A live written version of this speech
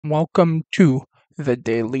Welcome to the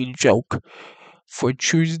Daily Joke for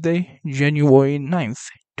Tuesday, January 9th,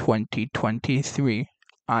 2023.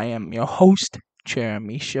 I am your host,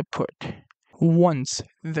 Jeremy Shepard. Once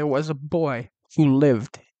there was a boy who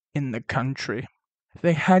lived in the country.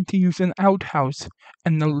 They had to use an outhouse,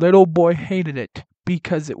 and the little boy hated it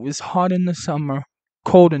because it was hot in the summer,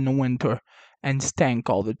 cold in the winter, and stank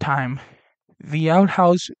all the time. The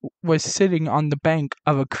outhouse was sitting on the bank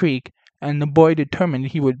of a creek, and the boy determined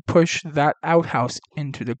he would push that outhouse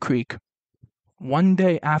into the creek. One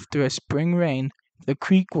day after a spring rain, the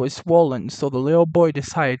creek was swollen, so the little boy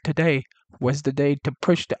decided today was the day to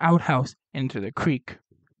push the outhouse into the creek.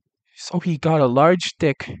 So he got a large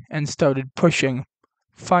stick and started pushing.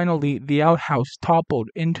 Finally, the outhouse toppled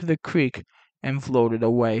into the creek and floated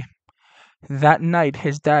away. That night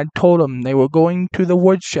his dad told him they were going to the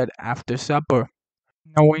woodshed after supper,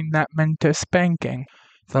 knowing that meant a spanking.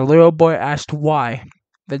 The little boy asked why.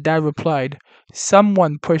 The dad replied,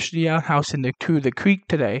 "Someone pushed the outhouse into the creek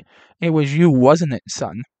today. It was you, wasn't it,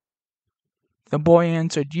 son?" The boy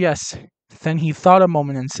answered yes. Then he thought a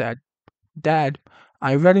moment and said, "Dad,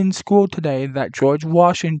 I read in school today that George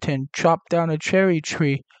Washington chopped down a cherry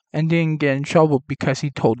tree and didn't get in trouble because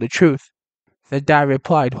he told the truth." The dad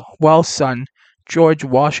replied, "Well, son, George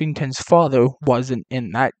Washington's father wasn't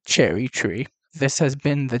in that cherry tree." This has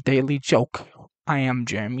been the Daily Joke. I am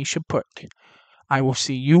Jeremy Shepard. I will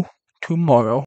see you tomorrow.